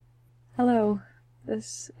Hello,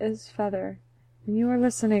 this is Feather, and you are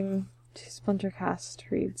listening to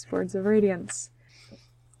Splintercast Reads Words of Radiance.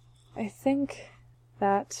 I think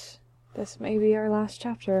that this may be our last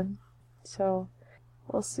chapter, so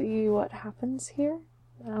we'll see what happens here.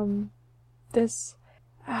 This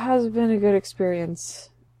has been a good experience,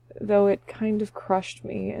 though it kind of crushed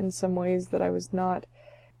me in some ways that I was not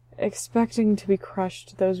expecting to be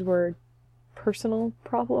crushed. Those were personal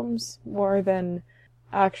problems more than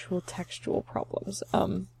actual textual problems.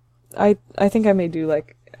 I think I may do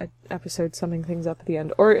like an episode summing things up at the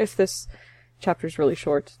end, or if this chapter's really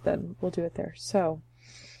short, then we'll do it there. So,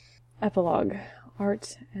 epilogue,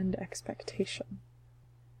 art and expectation.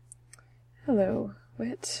 Hello,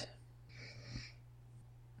 Wit.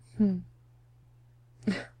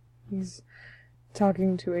 He's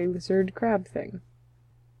talking to a lizard crab thing.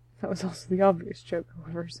 That was also the obvious joke,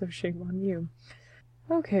 however, so shame on you.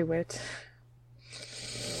 Okay, Wit.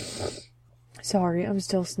 Sorry, I'm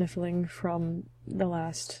still sniffling from the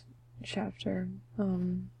last chapter.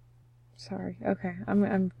 Sorry. Okay,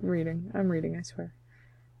 I'm reading, I swear.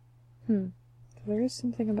 There is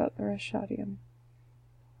something about the Rashadium.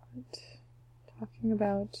 But talking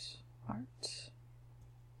about art.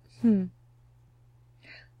 A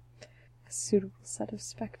suitable set of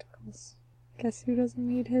spectacles. Guess who doesn't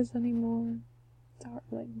need his anymore?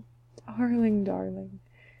 Darling. Darling, darling.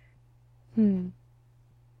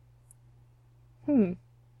 I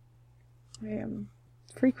am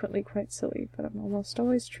frequently quite silly, but I'm almost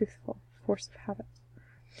always truthful. Force of habit.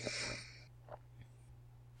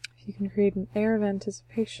 If you can create an air of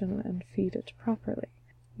anticipation and feed it properly,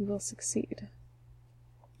 you will succeed.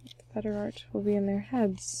 The better art will be in their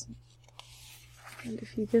heads. And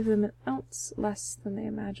if you give them an ounce less than they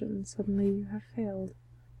imagine, suddenly you have failed.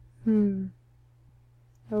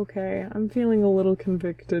 Okay, I'm feeling a little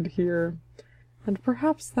convicted here. And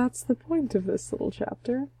perhaps that's the point of this little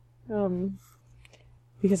chapter.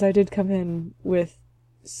 Because I did come in with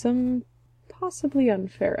some possibly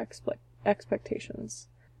unfair expectations.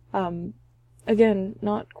 Again,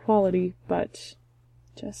 not quality, but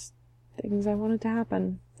just things I wanted to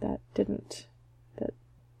happen that didn't. That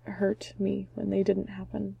hurt me when they didn't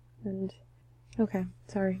happen. And, okay,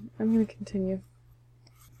 sorry. I'm gonna continue.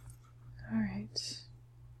 Alright.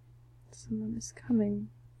 Someone is coming,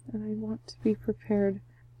 and I want to be prepared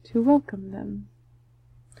to welcome them.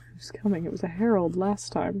 Who's coming? It was a herald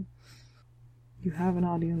last time. You have an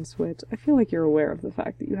audience, Wit. I feel like you're aware of the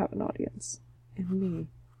fact that you have an audience. In me.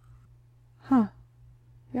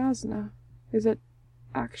 Yasna. Is it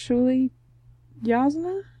actually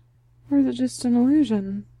Yasna? Or is it just an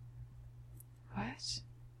illusion? What?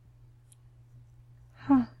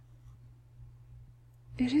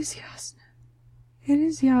 It is Yasna. It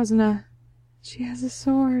is Yasna. She has a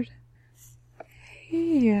sword.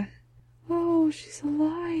 Hey. Oh, she's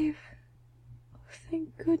alive. Oh,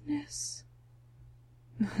 thank goodness.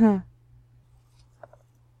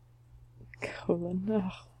 Colon.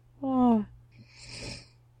 Oh.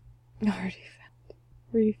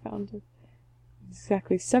 Already found it.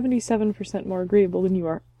 Exactly 77% more agreeable than you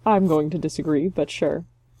are. I'm going to disagree, but sure.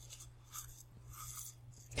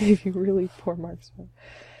 If you really poor marksman.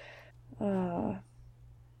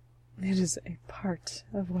 It is a part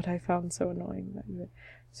of what I found so annoying about you.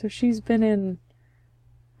 So she's been in...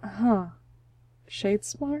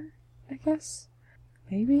 Shadesmar, I guess?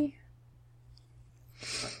 Maybe?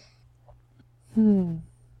 Or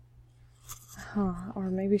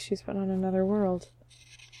maybe she's been on another world.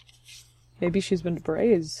 Maybe she's been to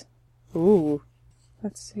Braze. Ooh.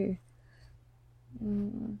 Let's see.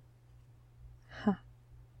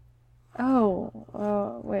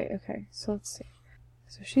 Wait, okay. So let's see.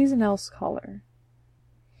 So she's an Elsecaller.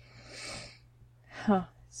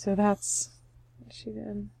 So that's what she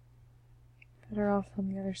did. Better off on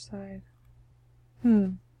the other side.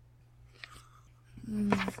 So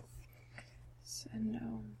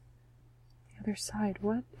no. The other side.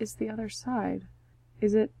 What is the other side?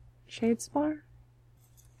 Is it Shadesmar?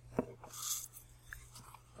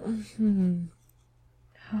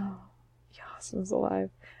 Yasna's alive.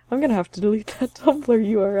 I'm gonna have to delete that Tumblr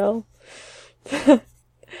URL.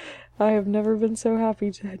 I have never been so happy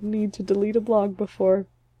to need to delete a blog before.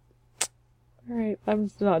 Alright, I'm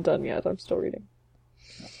not done yet. I'm still reading.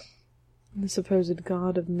 The supposed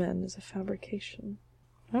god of men is a fabrication.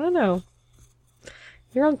 I don't know.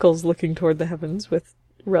 Your uncle's looking toward the heavens with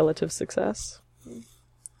relative success.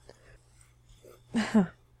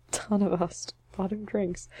 Ton of us. Bottom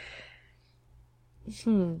drinks.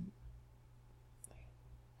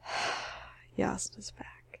 Yasna's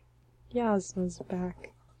back. Yasna's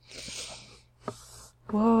back.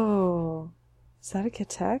 Whoa. Is that a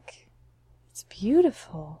Katek? It's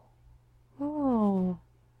beautiful. Oh,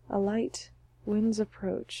 a light winds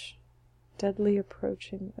approach. Deadly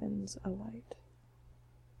approaching winds alight.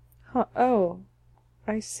 Huh, oh,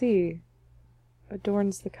 I see.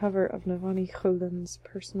 Adorns the cover of Navani Cholin's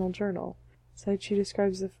personal journal. Inside she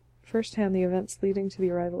describes firsthand the events leading to the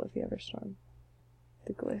arrival of the Everstorm.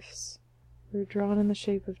 The glyphs were drawn in the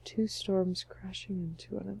shape of two storms crashing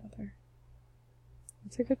into one another.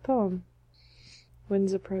 It's a good poem.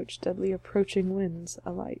 Winds approach, deadly approaching winds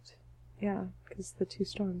alight. Yeah, because the two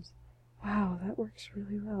storms. Wow, that works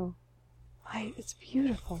really well. It's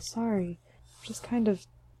beautiful, sorry. I'm just kind of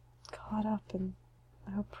caught up in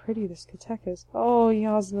how pretty this Katek is. Oh,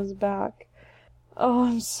 Yasna's back. Oh,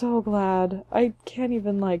 I'm so glad. I can't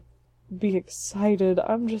even, be excited.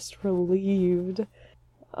 I'm just relieved.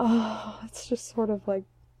 Oh, it's just sort of like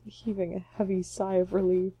heaving a heavy sigh of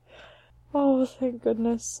relief. Oh, thank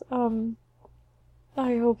goodness.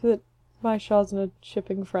 I hope that my Shazna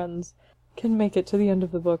shipping friends can make it to the end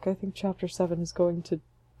of the book. I think chapter 7 is going to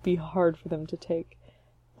be hard for them to take.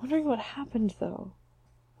 Wondering what happened, though.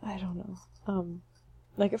 I don't know.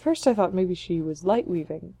 At first I thought maybe she was light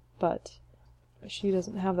weaving, but she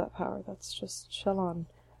doesn't have that power. That's just Shallan.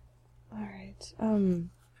 Alright,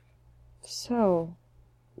 so,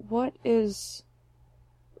 what is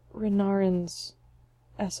Renarin's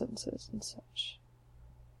essences and such?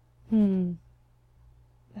 I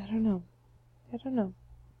don't know.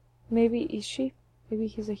 Maybe Ishi? Maybe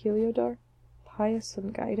he's a Heliodor? Pious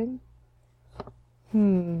and guiding?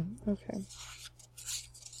 Okay.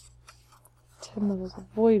 10 levels of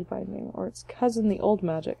void binding, or its cousin, the old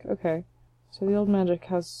magic. Okay. So the old magic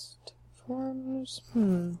has 10 forms?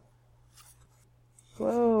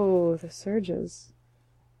 Whoa, the surges.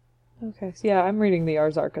 Okay, so yeah, I'm reading the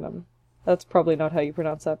Ars Arcanum. That's probably not how you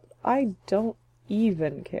pronounce that, but I don't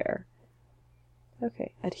even care.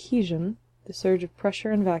 Okay, adhesion, the surge of pressure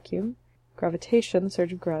and vacuum. Gravitation, the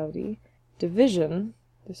surge of gravity. Division,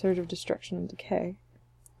 the surge of destruction and decay.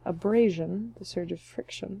 Abrasion, the surge of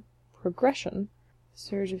friction. Progression, the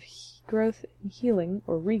surge of growth and healing,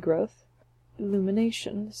 or regrowth.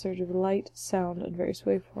 Illumination, the surge of light, sound, and various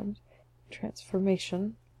waveforms.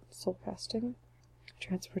 Transformation, soul casting.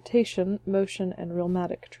 Transportation, motion, and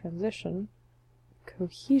realmatic transition.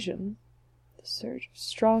 Cohesion, the surge of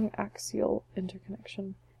strong axial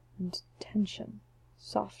interconnection. And tension,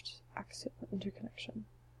 soft axial interconnection.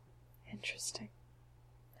 Interesting.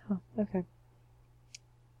 Huh, okay.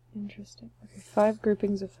 Interesting. Okay, 5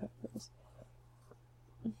 groupings of feathers.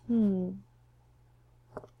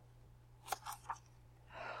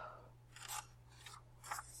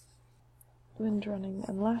 Wind running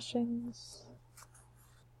and lashings.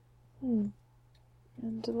 And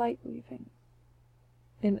light weaving.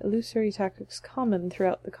 In illusory tactics common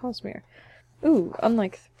throughout the Cosmere. Ooh,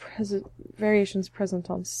 unlike the variations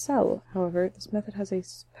present on Cell, however, this method has a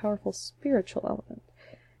powerful spiritual element,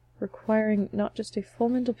 requiring not just a full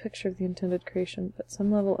mental picture of the intended creation, but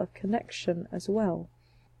some level of connection as well.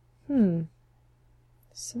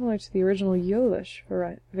 Similar to the original Yolish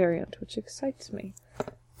variant, which excites me.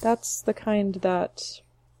 That's the kind that,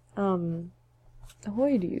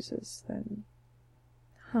 Ahoyd uses, then.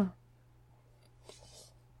 Huh.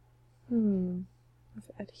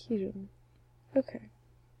 Of adhesion. Okay.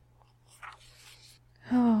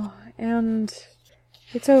 Oh, and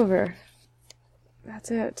it's over. That's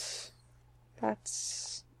it.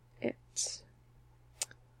 That's it.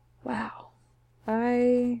 Wow.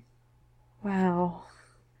 Wow.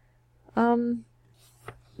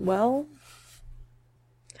 Well,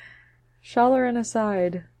 Shalloran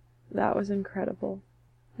aside, that was incredible.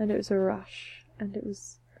 And it was a rush. And it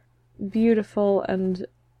was beautiful and...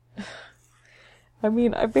 I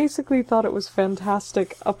mean, I basically thought it was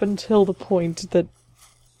fantastic up until the point that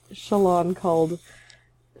Shallan called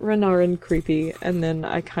Renarin creepy, and then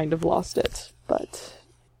I kind of lost it. But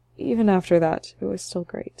even after that, it was still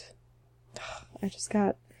great. I just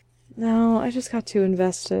got too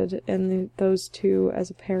invested in those two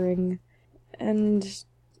as a pairing, and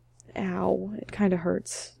ow, it kind of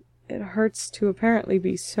hurts. It hurts to apparently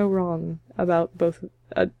be so wrong about both.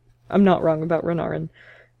 I'm not wrong about Renarin,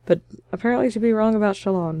 but apparently to be wrong about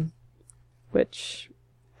Shallan, which,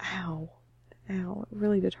 ow, it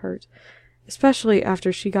really did hurt. Especially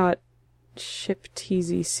after she got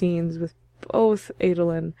ship-teasy scenes with both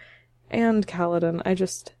Adolin and Kaladin.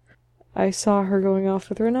 I saw her going off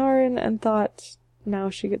with Renarin and thought, now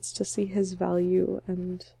she gets to see his value,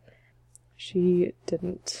 and she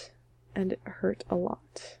didn't, and it hurt a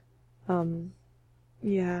lot.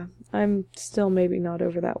 Yeah, I'm still maybe not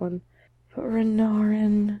over that one. But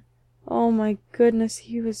Renarin, oh my goodness,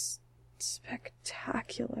 he was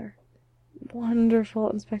spectacular. wonderful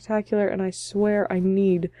and spectacular, and I swear I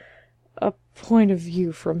need a point of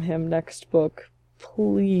view from him next book.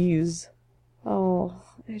 Please. Oh,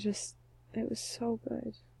 it was so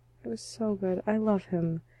good. It was so good. I love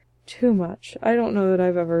him too much. I don't know that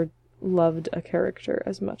I've ever loved a character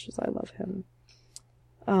as much as I love him.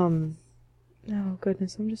 Oh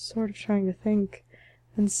goodness, I'm just sort of trying to think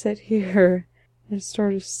and sit here in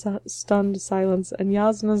sort of stunned silence, and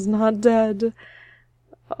Yasna's not dead.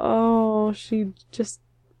 Oh, she just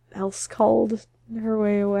else called her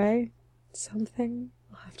way away. Something.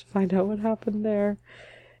 I'll have to find out what happened there.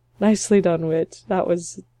 Nicely done, Wit. That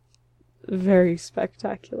was very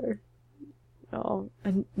spectacular. Oh,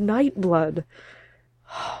 and Nightblood.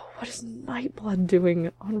 Oh, what is Nightblood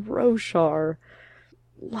doing on Roshar?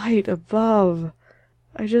 Light above.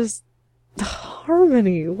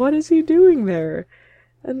 Harmony, what is he doing there?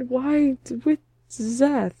 And why with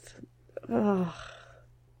Szeth? Ugh.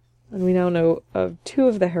 And we now know of 2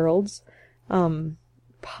 of the heralds,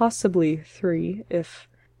 possibly 3 if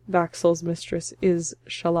Vaxel's mistress is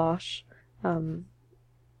Shalash.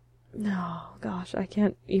 No, gosh, I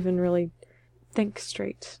can't even really think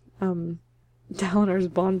straight. Dalinar's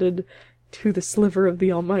bonded to the sliver of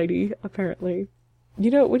the Almighty, apparently. You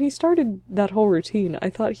know, when he started that whole routine, I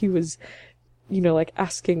thought he was, like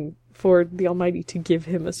asking for the Almighty to give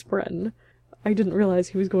him a spren. I didn't realize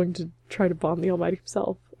he was going to try to bond the Almighty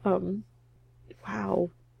himself. Wow.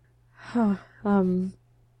 Huh.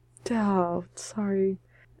 Oh, sorry.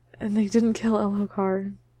 And they didn't kill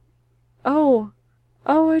Elhokar. Oh,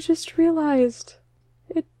 I just realized.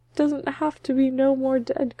 It doesn't have to be no more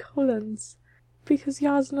dead Kolans. Because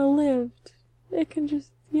Yasna lived. It can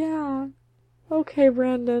just, yeah. Okay,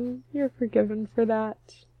 Brandon, you're forgiven for that.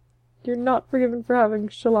 You're not forgiven for having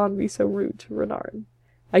Shallan be so rude to Renarin.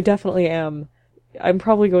 I definitely am. I'm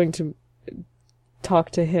probably going to talk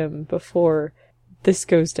to him before this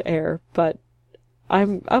goes to air, but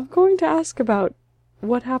I'm going to ask about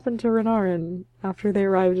what happened to Renarin after they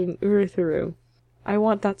arrived in Urithiru. I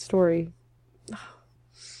want that story.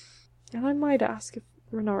 And I might ask if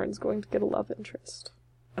Renarin's going to get a love interest.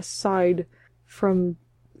 Aside from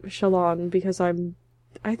Shallan, because I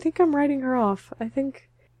think I'm writing her off.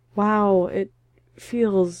 Wow, it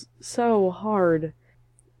feels so hard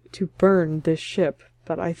to burn this ship,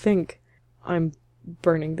 but I think I'm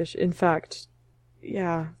burning this. In fact,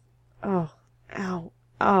 yeah. Oh, ow.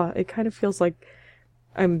 It kind of feels like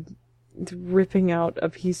I'm ripping out a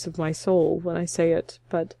piece of my soul when I say it,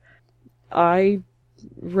 but I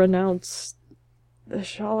renounce the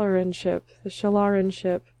Shalaran ship.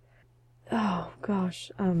 Oh,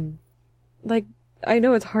 gosh. I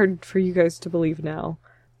know it's hard for you guys to believe now,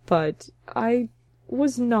 but I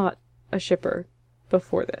was not a shipper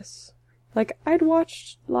before this. I'd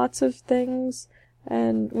watched lots of things,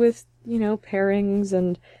 and with, pairings,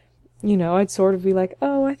 and, I'd sort of be like,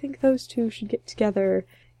 oh, I think those 2 should get together,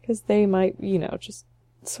 because they might, just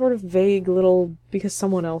sort of vague little, because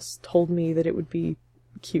someone else told me that it would be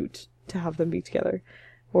cute to have them be together.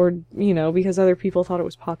 Or, because other people thought it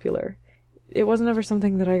was popular. It wasn't ever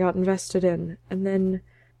something that I got invested in. And then,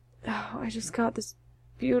 I just got this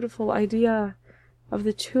beautiful idea of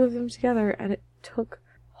the 2 of them together, and it took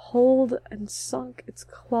hold and sunk its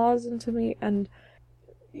claws into me, and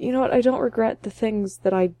you know what, I don't regret the things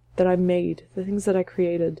that I made, the things that I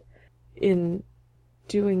created in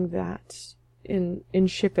doing that, in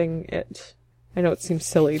shipping it. I know it seems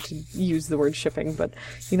silly to use the word shipping, but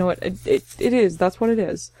you know what, it is, that's what it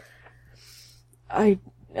is. I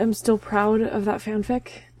am still proud of that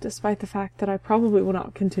fanfic, despite the fact that I probably will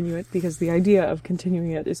not continue it, because the idea of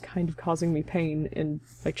continuing it is kind of causing me pain in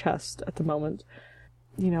my chest at the moment.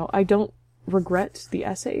 I don't regret the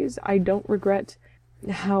essays. I don't regret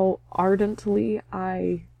how ardently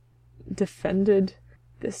I defended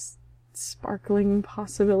this sparkling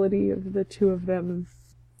possibility of the 2 of them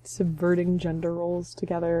subverting gender roles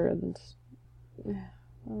together, and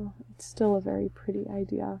it's still a very pretty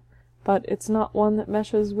idea. But it's not one that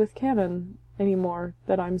meshes with canon anymore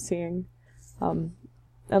that I'm seeing.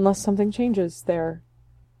 Unless something changes there.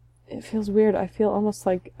 It feels weird. I feel almost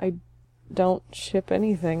like I don't ship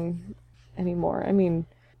anything anymore. I mean,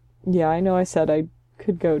 yeah, I know I said I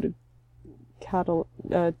could go to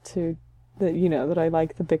to the, that I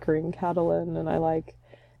like the bickering Catelyn, and I like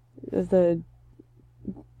the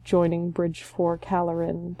joining Bridge 4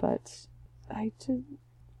 Calorin, but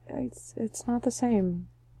it's not the same.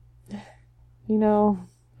 You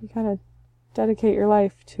kind of dedicate your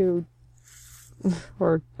life to,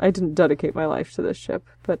 or I didn't dedicate my life to this ship,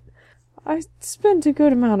 but I spent a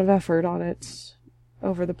good amount of effort on it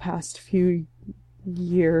over the past few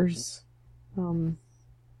years.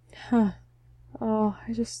 Oh,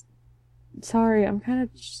 sorry, I'm kind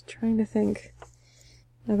of just trying to think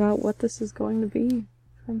about what this is going to be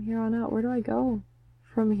from here on out. Where do I go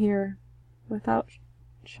from here without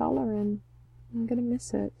Shalarin? I'm gonna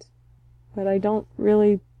miss it. But I don't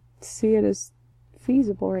really see it as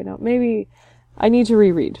feasible right now. Maybe I need to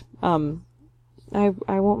reread. I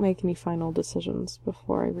won't make any final decisions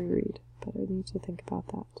before I reread, but I need to think about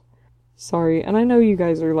that. Sorry, and I know you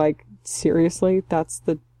guys are like, seriously, that's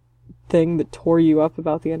the thing that tore you up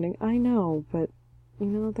about the ending? I know, but,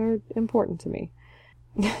 they're important to me.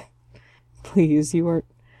 Please, you weren't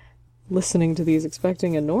listening to these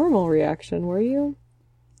expecting a normal reaction, were you?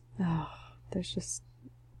 Oh, it's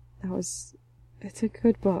a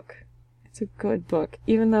good book. It's a good book.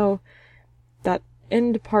 Even though that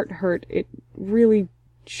end part hurt, it really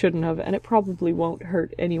shouldn't have, and it probably won't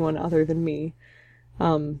hurt anyone other than me.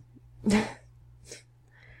 We'll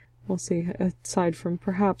see, aside from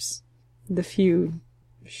perhaps the few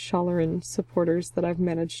Shalarin supporters that I've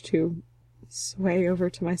managed to sway over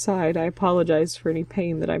to my side. I apologize for any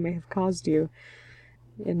pain that I may have caused you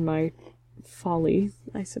in my folly,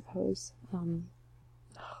 I suppose. Oh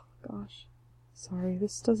gosh. Sorry,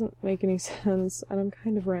 this doesn't make any sense, and I'm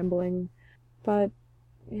kind of rambling. But,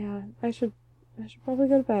 yeah, I should probably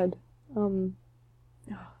go to bed.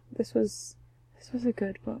 This was a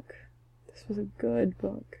good book. This was a good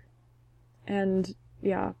book. And,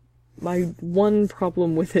 yeah, my one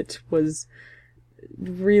problem with it was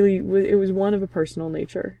it was one of a personal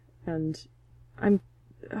nature. And I'm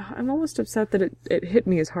almost upset that it hit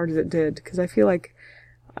me as hard as it did, because I feel like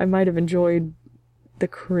I might have enjoyed the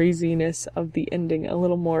craziness of the ending a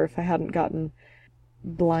little more if I hadn't gotten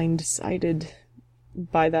blindsided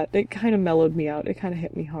by that. It kind of mellowed me out. It kind of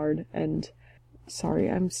hit me hard, and sorry,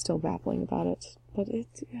 I'm still babbling about it. But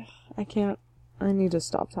I need to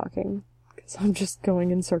stop talking, because I'm just going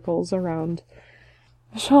in circles around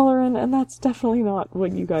Shalarin, and that's definitely not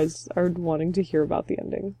what you guys are wanting to hear about the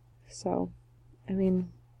ending. So, I mean,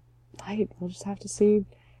 we'll just have to see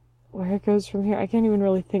where it goes from here. I can't even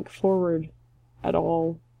really think forward at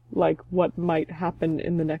all, like what might happen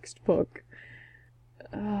in the next book.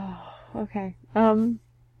 Okay.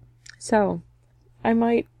 So, I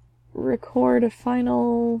might record a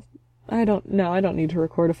final... I don't need to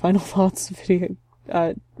record a final thoughts video,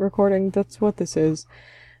 recording. That's what this is,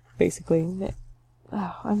 basically.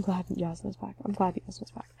 Oh, I'm glad Yasna's back.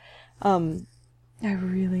 I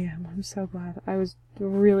really am. I'm so glad. I was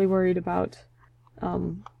really worried about,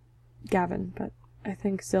 Gavin, but I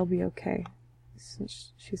think Zill'll be okay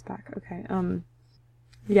since she's back. Okay,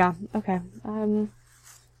 yeah, okay. I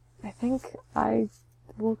think I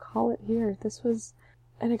will call it here. This was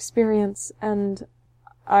an experience, and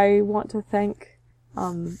I want to thank,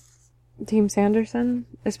 Team Sanderson,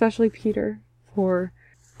 especially Peter, for,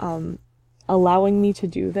 allowing me to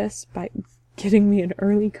do this by getting me an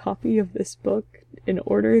early copy of this book in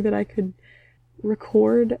order that I could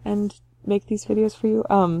record and make these videos for you.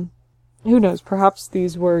 Who knows, perhaps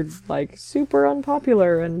these were, like, super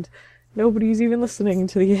unpopular and nobody's even listening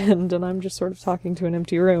to the end and I'm just sort of talking to an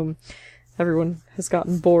empty room. Everyone has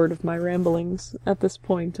gotten bored of my ramblings at this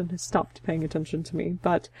point and has stopped paying attention to me,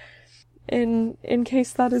 but in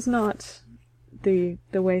case that is not the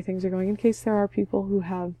way things are going, in case there are people who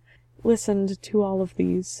have listened to all of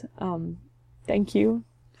these, thank you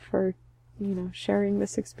for, sharing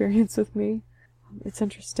this experience with me. It's an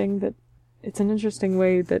interesting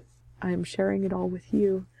way that I'm sharing it all with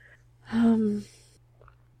you. I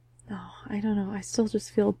don't know, I still just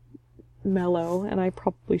feel mellow, and I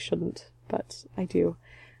probably shouldn't, but I do.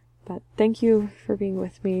 But thank you for being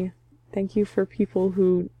with me. Thank you for people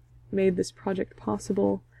who made this project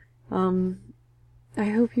possible. I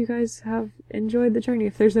hope you guys have enjoyed the journey.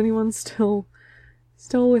 If there's anyone still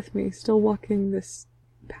with me, still walking this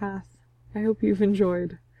path, I hope you've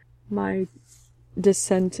enjoyed my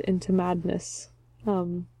descent into madness.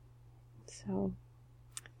 So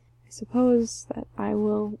I suppose that I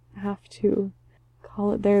will have to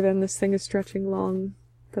call it there then. This thing is stretching long,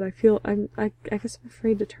 but I guess I'm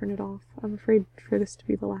afraid to turn it off. I'm afraid for this to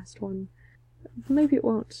be the last one. Maybe it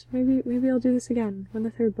won't. Maybe I'll do this again when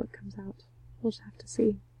the third book comes out. We'll just have to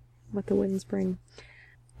see what the winds bring.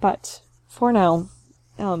 But for now,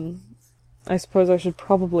 I suppose I should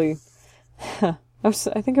probably... I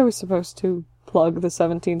think I was supposed to plug the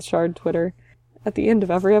 17th Shard Twitter at the end of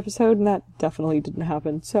every episode, and that definitely didn't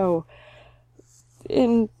happen. So,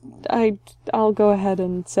 I'll go ahead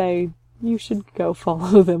and say you should go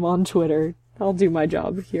follow them on Twitter. I'll do my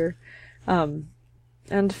job here.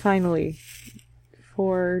 And finally,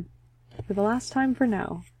 for the last time for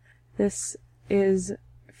now, this is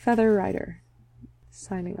Feather Rider,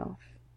 signing off.